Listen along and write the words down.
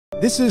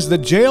This is the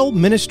Jail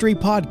Ministry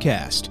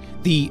Podcast.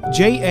 The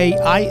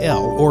JAIL,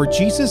 or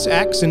Jesus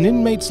Acts in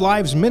Inmates'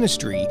 Lives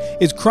Ministry,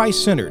 is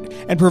Christ-centered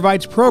and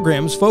provides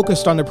programs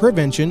focused on the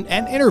prevention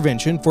and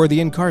intervention for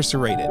the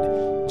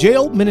incarcerated.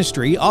 Jail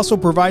Ministry also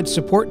provides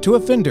support to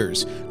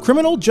offenders,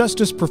 criminal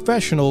justice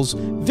professionals,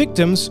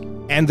 victims,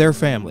 and their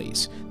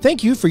families.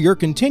 Thank you for your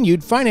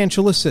continued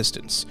financial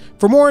assistance.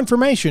 For more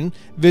information,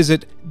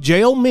 visit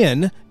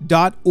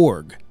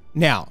jailmin.org.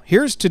 Now,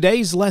 here's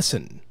today's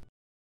lesson.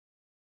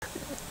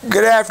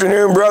 Good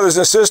afternoon, brothers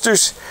and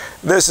sisters.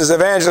 This is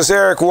Evangelist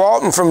Eric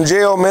Walton from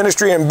Jail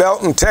Ministry in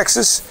Belton,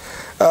 Texas.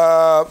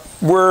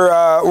 We're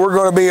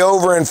going to be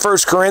over in 1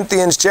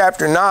 Corinthians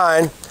chapter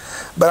 9,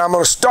 but I'm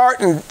going to start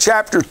in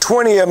chapter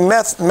 20 of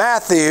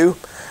Matthew,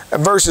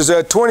 verses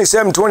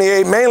 27,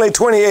 28, mainly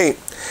 28.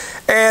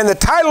 And the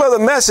title of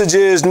the message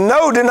is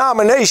No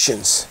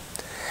Denominations.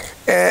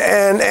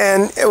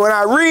 And when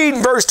I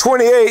read verse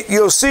 28,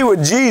 you'll see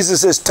what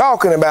Jesus is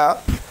talking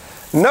about.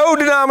 No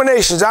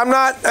denominations. I'm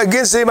not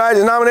against anybody's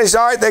denomination.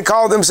 All right, they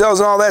call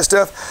themselves and all that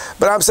stuff.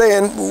 But I'm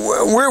saying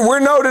we're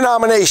no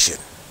denomination.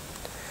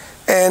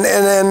 And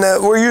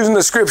we're using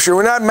the scripture.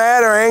 We're not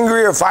mad or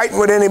angry or fighting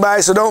with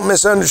anybody, so don't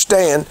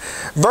misunderstand.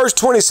 Verse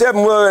 27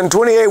 and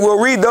 28,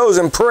 we'll read those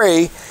and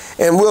pray,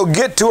 and we'll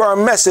get to our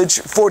message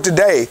for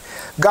today.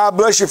 God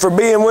bless you for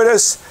being with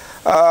us.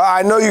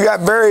 I know you got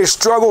various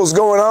struggles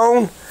going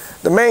on.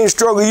 The main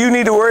struggle you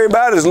need to worry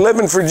about is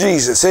living for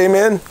Jesus.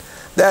 Amen.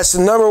 That's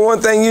the number one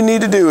thing you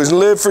need to do, is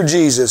live for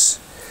Jesus.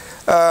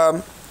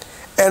 And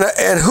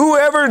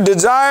whoever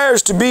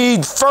desires to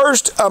be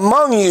first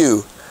among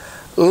you,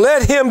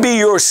 let him be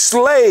your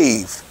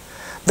slave.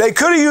 They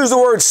could have used the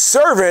word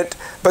servant,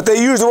 but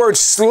they used the word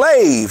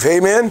slave.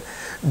 Amen.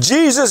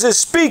 Jesus is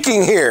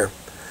speaking here.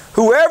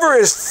 Whoever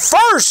is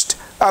first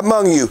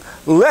among you,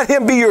 let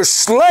him be your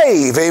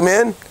slave.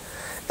 Amen.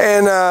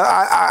 And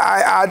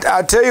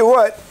I tell you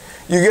what,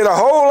 you get a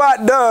whole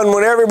lot done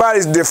when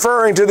everybody's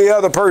deferring to the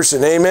other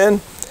person.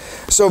 Amen.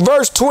 So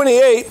verse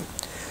 28,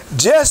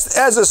 just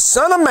as a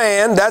son of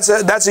man, that's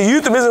a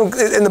euphemism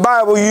in the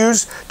Bible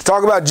used to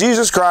talk about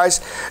Jesus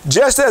Christ.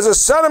 Just as a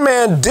son of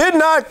man did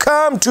not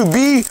come to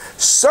be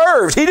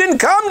served. He didn't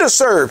come to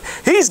serve.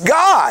 He's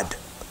God.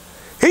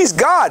 He's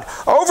God.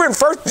 Over in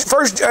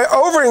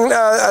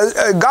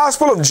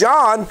Gospel of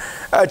John,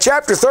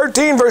 chapter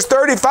 13, verse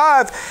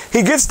 35,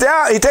 he gets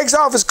down, he takes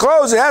off his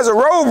clothes and has a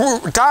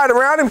robe tied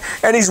around him,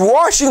 and he's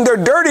washing their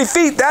dirty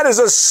feet. That is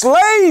a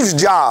slave's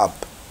job.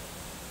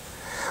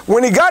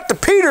 When he got to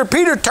Peter,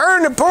 Peter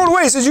turned and pulled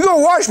away. He says, "You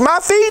gonna wash my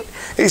feet?"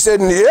 He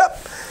said,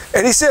 "Yep."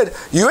 And he said,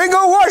 "You ain't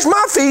gonna wash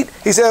my feet."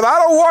 He said, "If I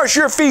don't wash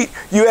your feet,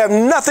 you have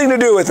nothing to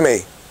do with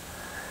me."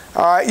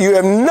 All right, you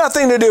have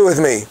nothing to do with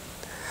me.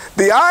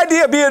 The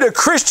idea of being a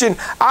Christian,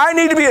 I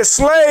need to be a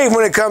slave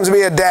when it comes to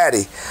being a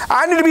daddy.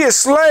 I need to be a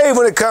slave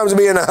when it comes to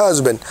being a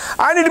husband.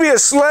 I need to be a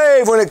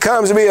slave when it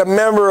comes to being a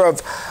member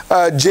of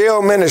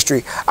jail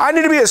ministry. I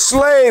need to be a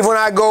slave when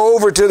I go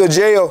over to the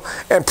jail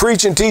and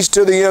preach and teach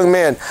to the young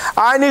men.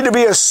 I need to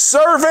be a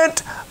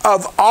servant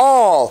of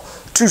all,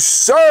 to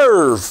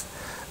serve.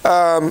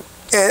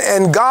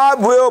 And God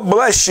will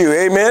bless you.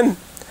 Amen.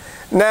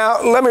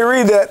 Now, let me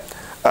read that.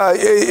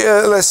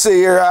 Let's see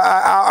here.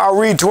 I'll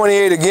read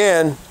 28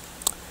 again.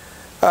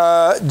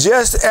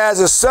 Just as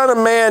a son of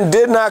man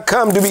did not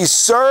come to be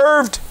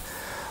served,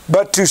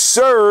 but to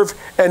serve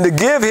and to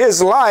give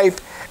his life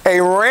a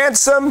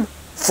ransom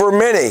for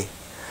many.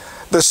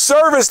 The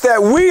service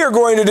that we are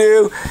going to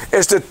do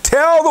is to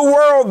tell the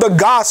world the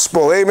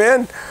gospel.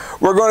 Amen.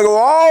 We're going to go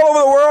all over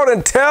the world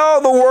and tell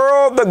the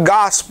world the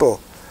gospel.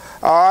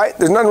 All right.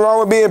 There's nothing wrong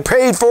with being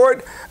paid for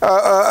it.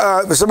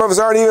 Some of us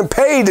aren't even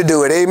paid to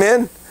do it.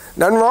 Amen.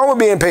 Nothing wrong with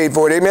being paid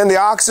for it. Amen. The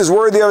ox is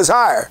worthy of his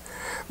hire.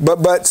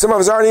 But some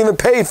of us aren't even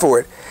paid for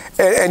it.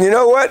 And you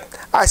know what?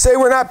 I say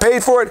we're not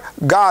paid for it.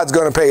 God's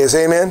going to pay us.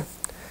 Amen.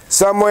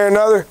 Some way or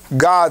another,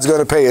 God's going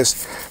to pay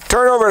us.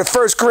 Turn over to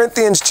 1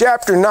 Corinthians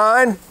chapter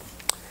 9.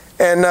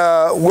 And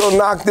we'll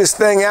knock this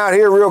thing out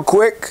here real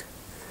quick.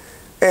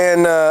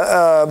 And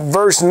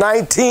verse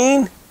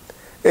 19.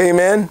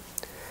 Amen.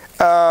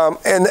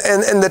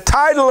 And the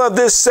title of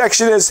this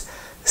section is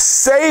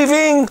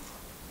Saving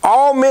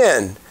All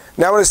Men.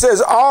 Now when it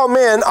says all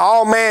men,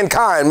 all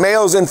mankind,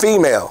 males and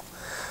female.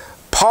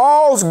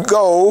 Paul's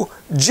goal,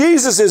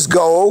 Jesus'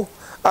 goal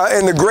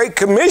in the Great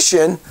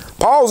Commission,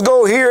 Paul's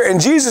goal here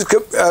and Jesus'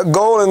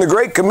 goal in the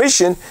Great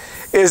Commission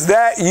is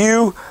that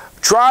you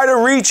try to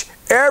reach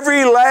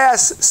every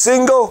last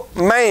single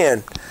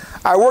man.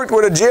 I worked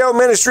with a jail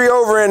ministry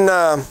over in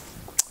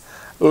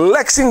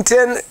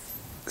Lexington,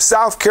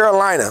 South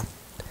Carolina.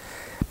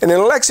 And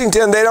in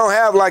Lexington, they don't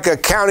have like a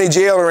county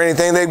jail or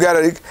anything. They've got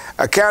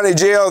a county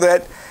jail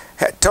that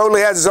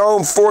totally has its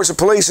own force of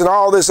police and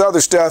all this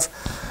other stuff.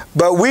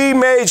 But we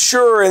made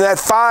sure in that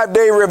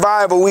 5-day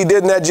revival we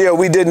did in that jail,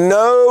 we did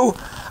no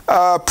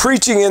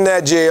preaching in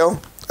that jail,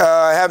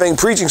 having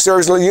preaching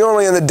services.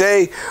 Only in the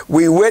day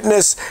we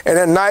witness, and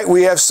at night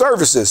we have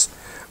services.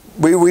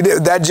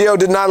 That jail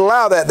did not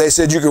allow that. They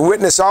said you could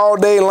witness all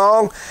day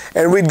long,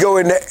 and we'd go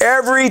into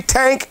every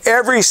tank,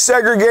 every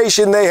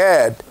segregation they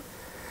had.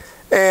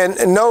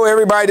 And no,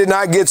 everybody did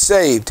not get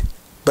saved,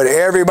 but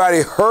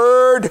everybody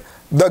heard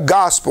the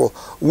gospel.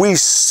 We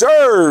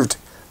served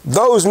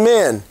those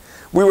men.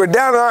 We were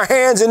down on our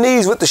hands and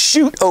knees with the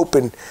chute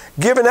open,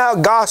 giving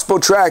out gospel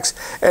tracts,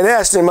 and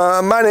asked him,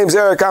 my name's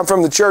Eric, I'm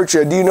from the church.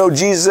 Do you know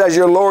Jesus as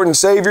your Lord and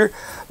Savior?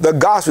 The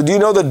gospel. Do you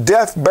know the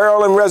death,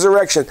 burial, and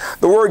resurrection?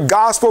 The word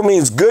gospel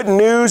means good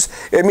news.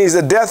 It means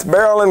the death,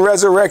 burial, and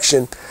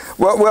resurrection.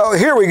 Well,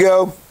 here we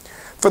go.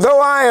 For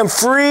though I am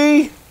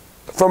free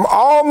from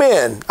all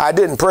men, I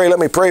didn't pray. Let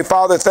me pray.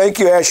 Father, thank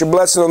you. Ask your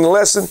blessing on the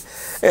lesson,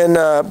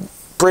 and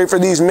pray for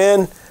these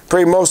men.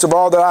 Pray most of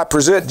all that I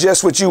present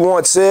just what you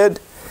want said,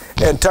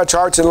 and touch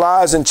hearts and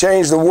lives and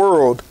change the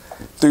world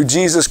through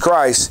Jesus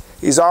Christ.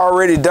 He's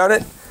already done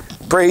it.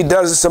 Pray he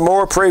does it some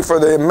more. Pray for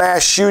the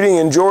mass shooting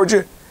in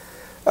Georgia,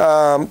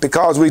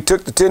 because we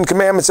took the 10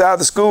 Commandments out of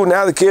the school.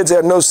 Now the kids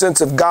have no sense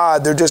of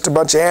God. They're just a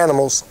bunch of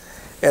animals,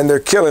 and they're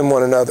killing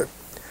one another.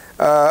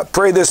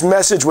 Pray this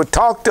message would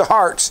talk to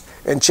hearts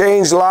and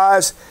change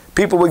lives.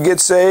 People would get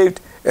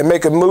saved and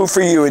make a move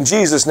for you. In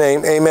Jesus'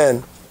 name,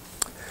 amen.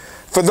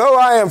 For though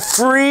I am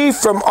free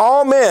from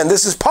all men,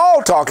 this is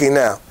Paul talking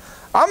now.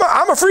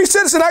 I'm a free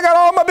citizen. I got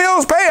all my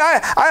bills paid.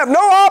 I have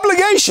no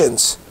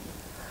obligations.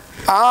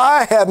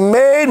 I have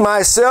made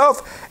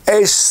myself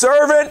a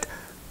servant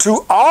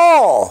to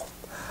all.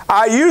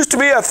 I used to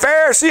be a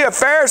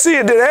Pharisee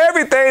and did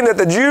everything that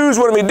the Jews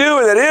wanted me to do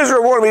and that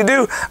Israel wanted me to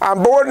do.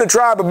 I'm born in the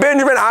tribe of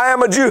Benjamin. I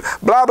am a Jew,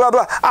 blah, blah,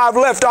 blah. I've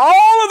left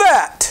all of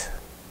that.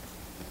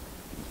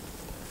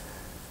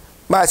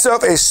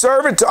 Myself a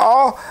servant to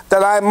all,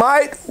 that I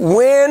might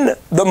win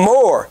the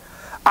more.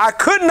 I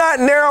could not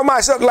narrow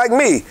myself like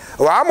me.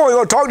 Well, I'm only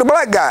going to talk to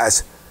black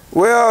guys.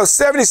 Well,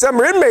 70-some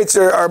inmates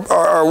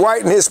are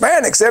white and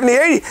Hispanic, 70,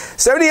 80,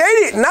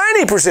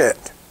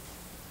 90%.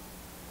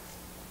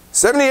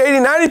 70,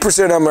 80,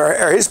 90% of them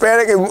are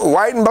Hispanic and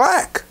white and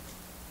black.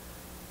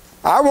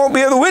 I won't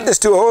be able to witness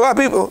to a whole lot of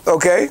people,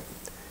 okay?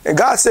 And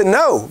God said,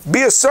 no,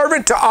 be a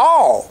servant to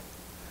all.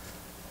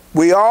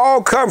 We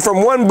all come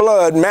from one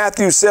blood,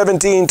 Matthew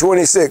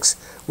 17:26.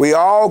 We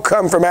all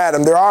come from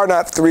Adam. There are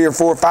not 3 or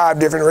 4 or 5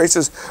 different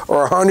races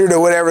or 100 or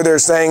whatever they're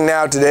saying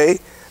now today.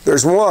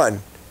 There's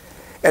one.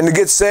 And to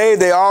get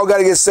saved, they all got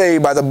to get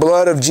saved by the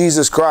blood of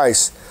Jesus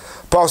Christ.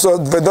 Paul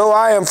said, for though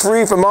I am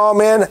free from all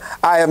men,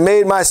 I have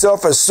made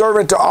myself a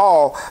servant to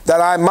all, that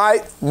I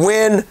might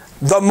win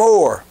the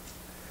more.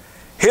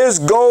 His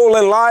goal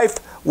in life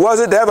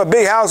wasn't to have a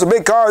big house, a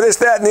big car, this,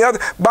 that, and the other.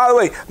 By the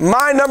way,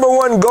 my number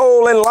one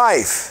goal in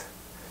life,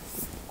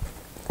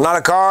 not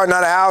a car,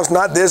 not a house,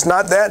 not this,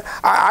 not that.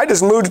 I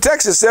just moved to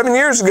Texas 7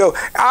 years ago.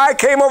 I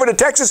came over to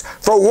Texas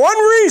for one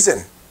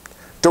reason,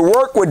 to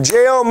work with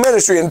jail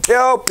ministry and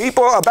tell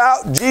people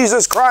about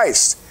Jesus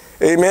Christ.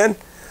 Amen.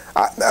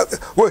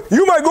 Well,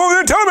 you might go over there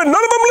and tell them and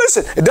none of them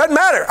listen. It doesn't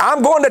matter.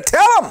 I'm going to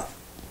tell them.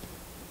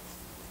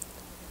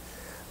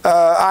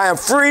 I am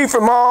free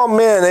from all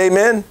men.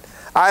 Amen.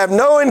 I have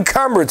no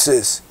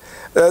encumbrances.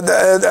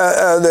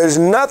 There's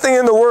nothing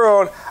in the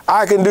world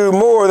I can do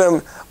more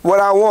than what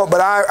I want.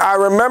 But I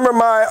remember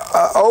my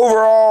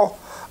overall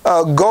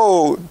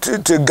goal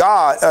to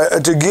God,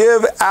 to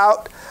give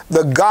out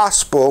the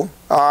gospel,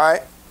 all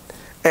right?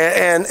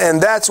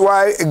 And that's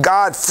why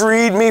God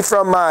freed me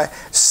from my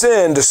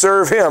sin to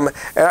serve Him.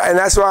 And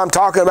that's why I'm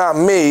talking about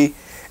me.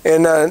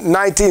 In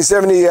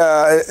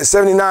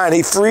 1979,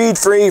 He freed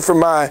me from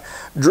my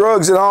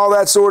drugs and all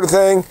that sort of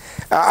thing.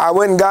 I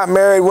went and got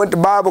married, went to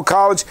Bible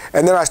college,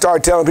 and then I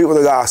started telling people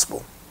the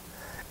gospel.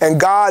 And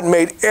God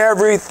made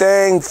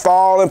everything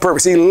fall in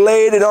purpose. He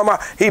laid it on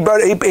He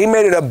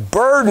made it a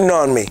burden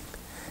on me.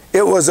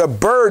 It was a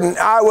burden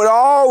I would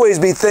always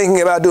be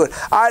thinking about doing.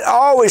 I'd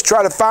always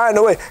try to find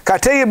a way. Can I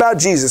tell you about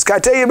Jesus? Can I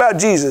tell you about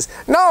Jesus?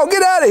 No,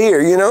 get out of here,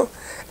 you know.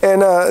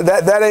 And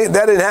that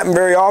didn't happen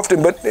very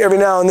often, but every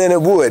now and then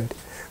it would,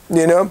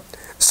 you know.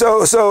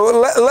 So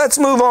let's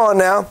move on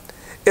now.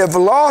 If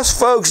lost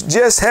folks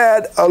just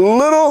had a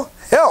little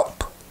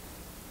help,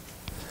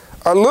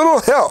 I'm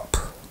going to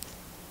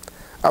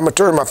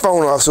turn my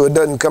phone off so it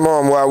doesn't come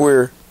on while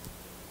we're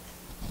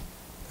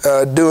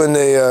doing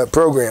the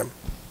program.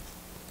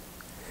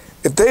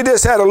 If they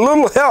just had a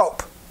little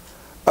help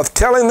of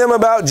telling them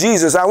about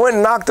Jesus. I went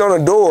and knocked on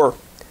a door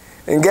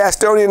in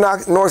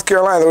Gastonia, North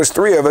Carolina. There was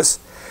 3 of us.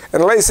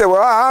 And the lady said,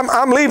 well,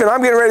 I'm leaving.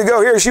 I'm getting ready to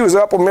go here. She was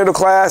upper middle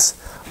class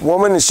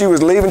woman, and she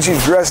was leaving.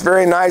 She's dressed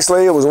very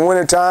nicely. It was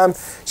winter time.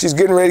 She's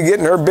getting ready to get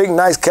in her big,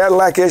 nice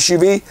Cadillac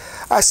SUV.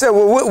 I said,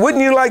 well,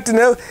 wouldn't you like to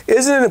know?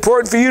 Isn't it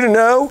important for you to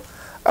know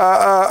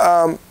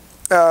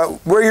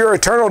where your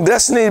eternal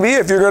destiny to be,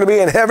 if you're going to be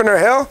in heaven or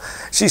hell?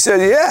 She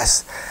said,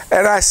 yes.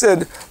 And I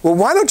said, well,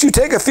 why don't you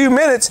take a few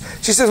minutes?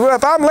 She says, well,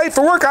 if I'm late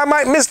for work, I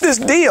might miss this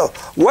deal.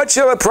 What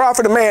shall it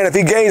profit a man if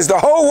he gains the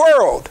whole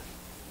world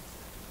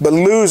but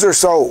lose her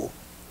soul?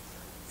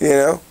 You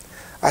know?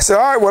 I said,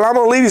 all right, well, I'm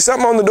going to leave you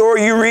something on the door.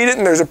 You read it,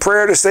 and there's a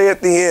prayer to say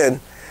at the end.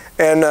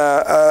 and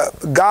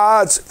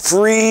God's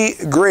free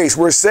grace.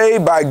 We're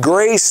saved by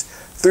grace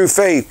through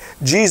faith.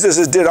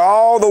 Jesus did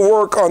all the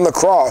work on the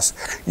cross.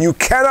 You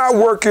cannot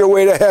work your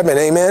way to heaven.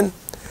 Amen.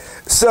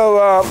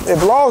 So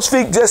if lost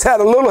people just had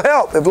a little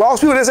help,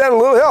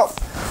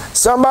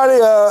 somebody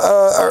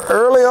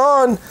early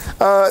on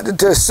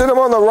to send them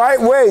on the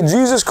right way,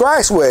 Jesus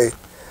Christ's way.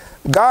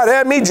 God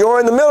had me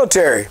join the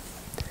military.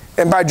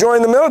 And by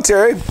joining the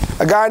military,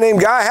 a guy named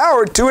Guy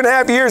Howard,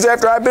 2.5 years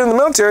after I'd been in the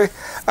military,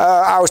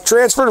 I was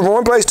transferred from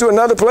one place to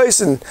another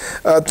place, and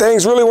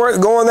things really weren't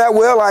going that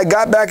well. I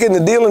got back into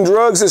dealing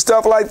drugs and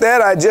stuff like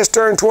that. I had just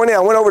turned 20. I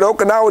went over to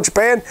Okinawa,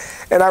 Japan,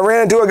 and I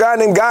ran into a guy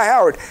named Guy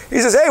Howard. He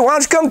says, "Hey, why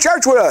don't you come to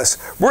church with us?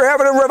 We're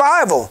having a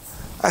revival."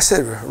 I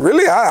said,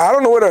 "Really? I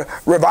don't know what a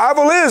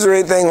revival is or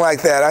anything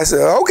like that." I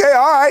said, "Okay,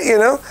 all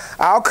right,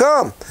 I'll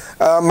come."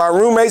 My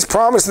roommates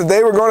promised that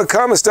they were going to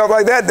come and stuff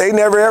like that. They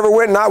never ever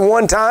went, not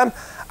one time.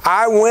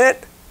 I went,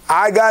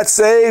 I got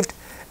saved,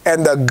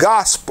 and the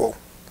gospel,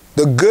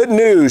 the good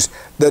news,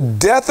 the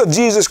death of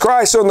Jesus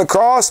Christ on the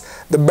cross,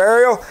 the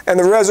burial, and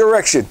the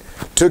resurrection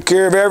took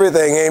care of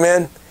everything,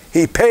 amen?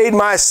 He paid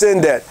my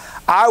sin debt.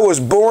 I was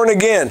born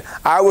again.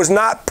 I was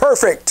not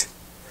perfect.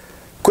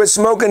 Quit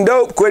smoking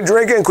dope, quit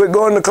drinking, quit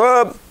going to the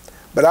club,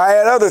 but I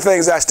had other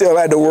things I still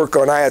had to work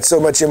on. I had so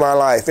much in my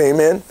life,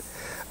 amen?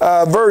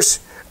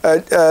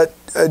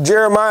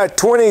 Jeremiah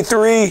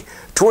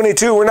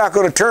 23:22, we're not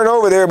going to turn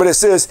over there, but it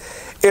says,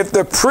 "If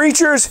the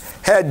preachers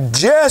had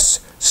just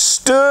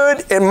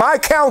stood in my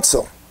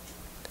counsel,"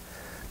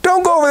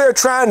 don't go over there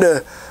trying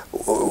to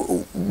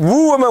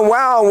woo them and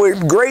wow them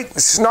with great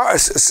snazzy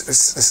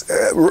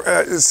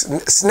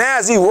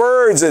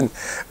words and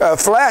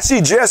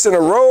flashy dress and a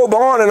robe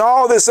on and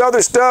all this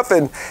other stuff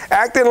and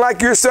acting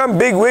like you're some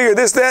big wig or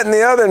this, that, and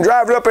the other and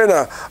driving up in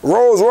a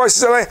Rolls Royce or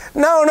something like that.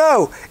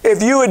 No.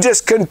 If you had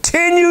just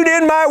continued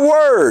in my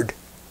word,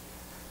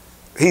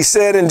 he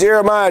said in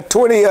Jeremiah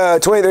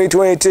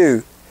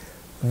 23:22,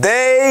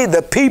 they,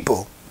 the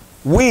people,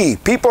 we,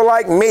 people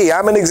like me,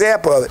 I'm an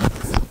example of it,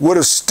 would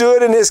have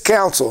stood in his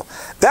counsel.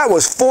 That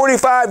was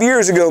 45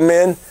 years ago,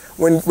 men,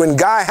 when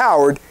Guy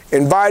Howard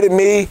invited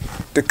me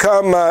to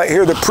come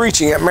hear the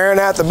preaching at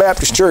Maranatha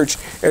Baptist Church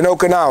in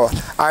Okinawa.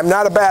 I'm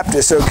not a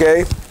Baptist,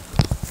 okay?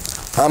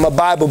 I'm a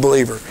Bible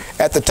believer.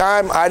 At the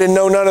time, I didn't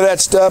know none of that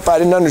stuff. I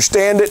didn't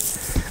understand it.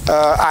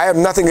 I have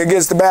nothing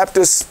against the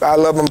Baptists. I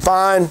love them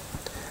fine.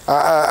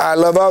 I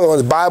love other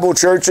ones, Bible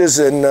churches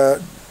and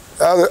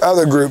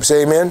other groups,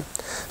 amen?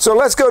 So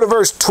let's go to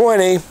verse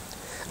 20.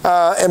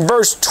 In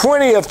verse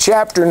 20 of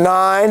chapter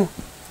 9,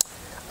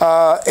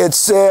 it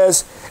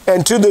says,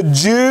 "And to the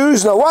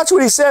Jews," now watch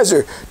what he says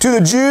here, "to the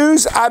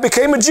Jews I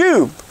became a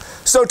Jew."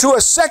 So to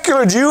a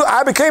secular Jew,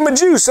 I became a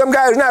Jew. Some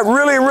guy who's not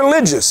really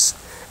religious.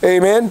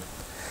 Amen.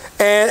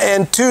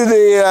 And to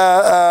the,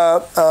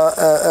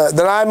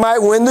 that I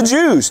might win the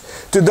Jews.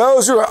 To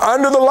those who are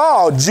under the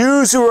law,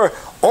 Jews who are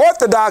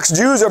Orthodox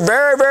Jews are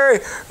very, very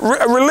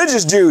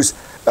religious Jews.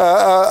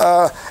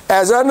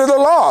 As under the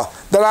law,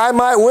 that I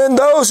might win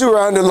those who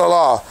are under the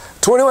law.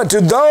 21, to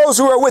those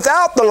who are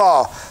without the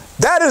law,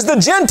 that is the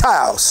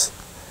Gentiles,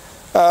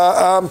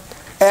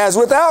 as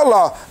without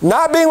law,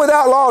 not being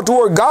without law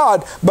toward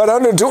God, but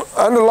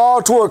under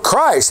law toward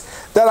Christ,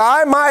 that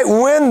I might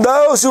win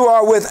those who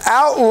are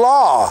without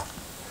law.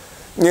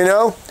 And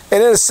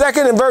in a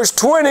second, in verse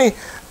 20,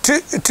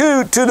 to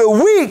the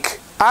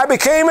weak, I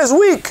became as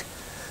weak.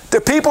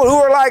 The people who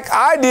are like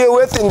I deal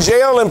with in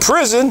jail and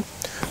prison,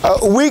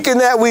 weak in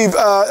that we've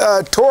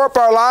tore up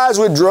our lives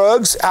with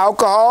drugs,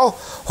 alcohol,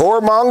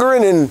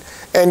 whoremongering,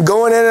 and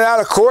going in and out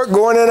of court,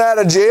 going in and out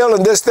of jail,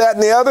 and this, that,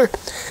 and the other.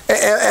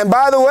 And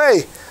by the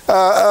way,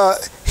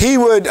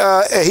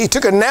 he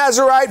took a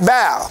Nazarite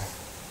vow.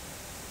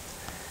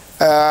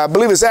 I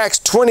believe it's Acts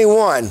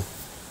 21.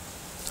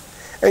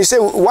 And you say,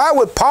 why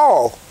would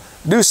Paul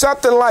do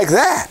something like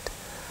that?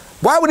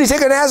 Why would he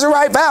take a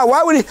Nazarite vow?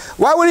 Why would he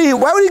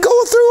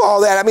go through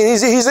all that? I mean,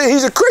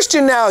 he's a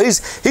Christian now.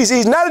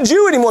 He's not a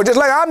Jew anymore. Just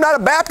like I'm not a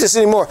Baptist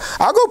anymore.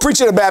 I'll go preach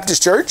in a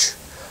Baptist church,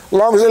 as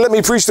long as they let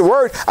me preach the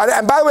word.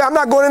 And by the way, I'm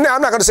not going in there.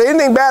 I'm not going to say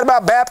anything bad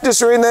about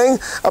Baptists or anything.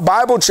 A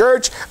Bible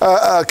church,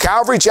 a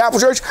Calvary Chapel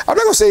church. I'm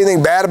not going to say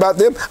anything bad about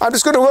them. I'm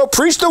just going to go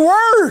preach the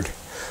word.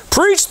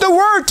 Preach the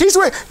word. Teach the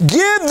word.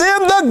 Give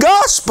them the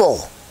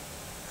gospel.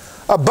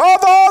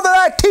 Above all that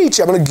I teach,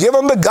 I'm going to give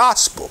them the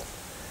gospel.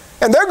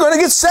 And they're going to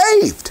get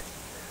saved.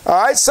 All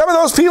right? Some of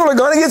those people are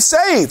going to get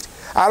saved.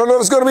 I don't know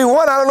if it's going to be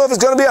 1. I don't know if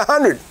it's going to be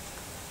 100.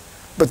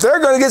 But they're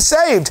going to get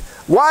saved.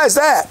 Why is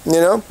that?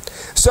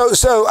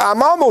 So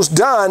I'm almost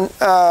done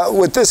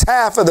with this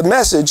half of the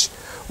message.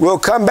 We'll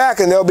come back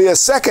and there'll be a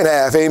second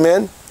half.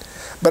 Amen.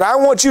 But I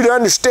want you to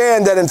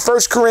understand that in 1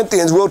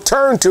 Corinthians, we'll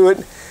turn to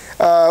it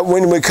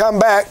when we come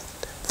back.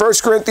 1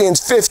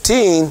 Corinthians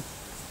 15,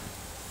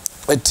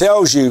 it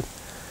tells you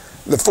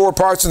the 4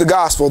 parts of the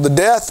gospel: the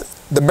death,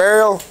 the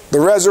burial, the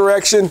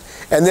resurrection,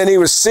 and then he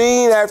was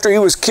seen after he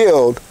was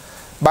killed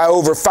by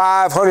over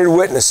 500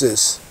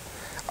 witnesses.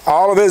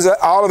 All of his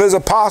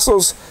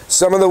apostles,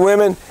 some of the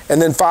women,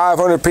 and then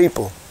 500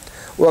 people.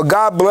 Well,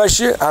 God bless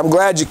you. I'm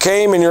glad you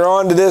came and you're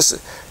on to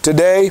this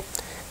today.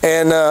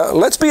 And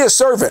let's be a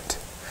servant.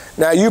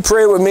 Now, you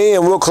pray with me,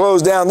 and we'll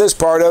close down this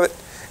part of it,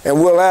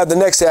 and we'll add the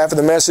next half of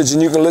the message,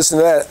 and you can listen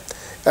to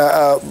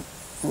that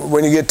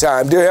when you get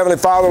time. Dear Heavenly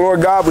Father,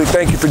 Lord God, we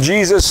thank you for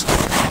Jesus.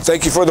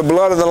 Thank you for the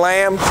blood of the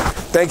Lamb.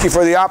 Thank you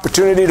for the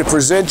opportunity to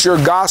present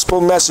your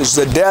gospel message,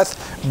 the death,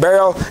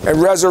 burial,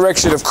 and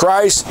resurrection of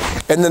Christ,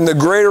 and then the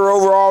greater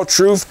overall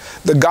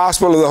truth, the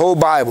gospel of the whole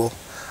Bible.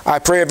 I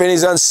pray if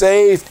any's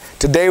unsaved,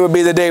 today would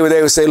be the day where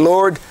they would say,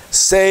 Lord,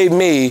 save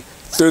me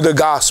through the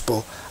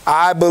gospel.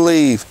 I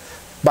believe,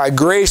 by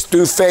grace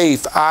through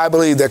faith, I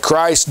believe that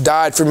Christ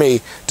died for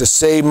me to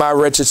save my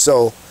wretched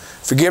soul.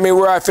 Forgive me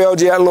where I failed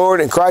you at,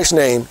 Lord. In Christ's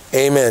name,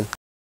 amen.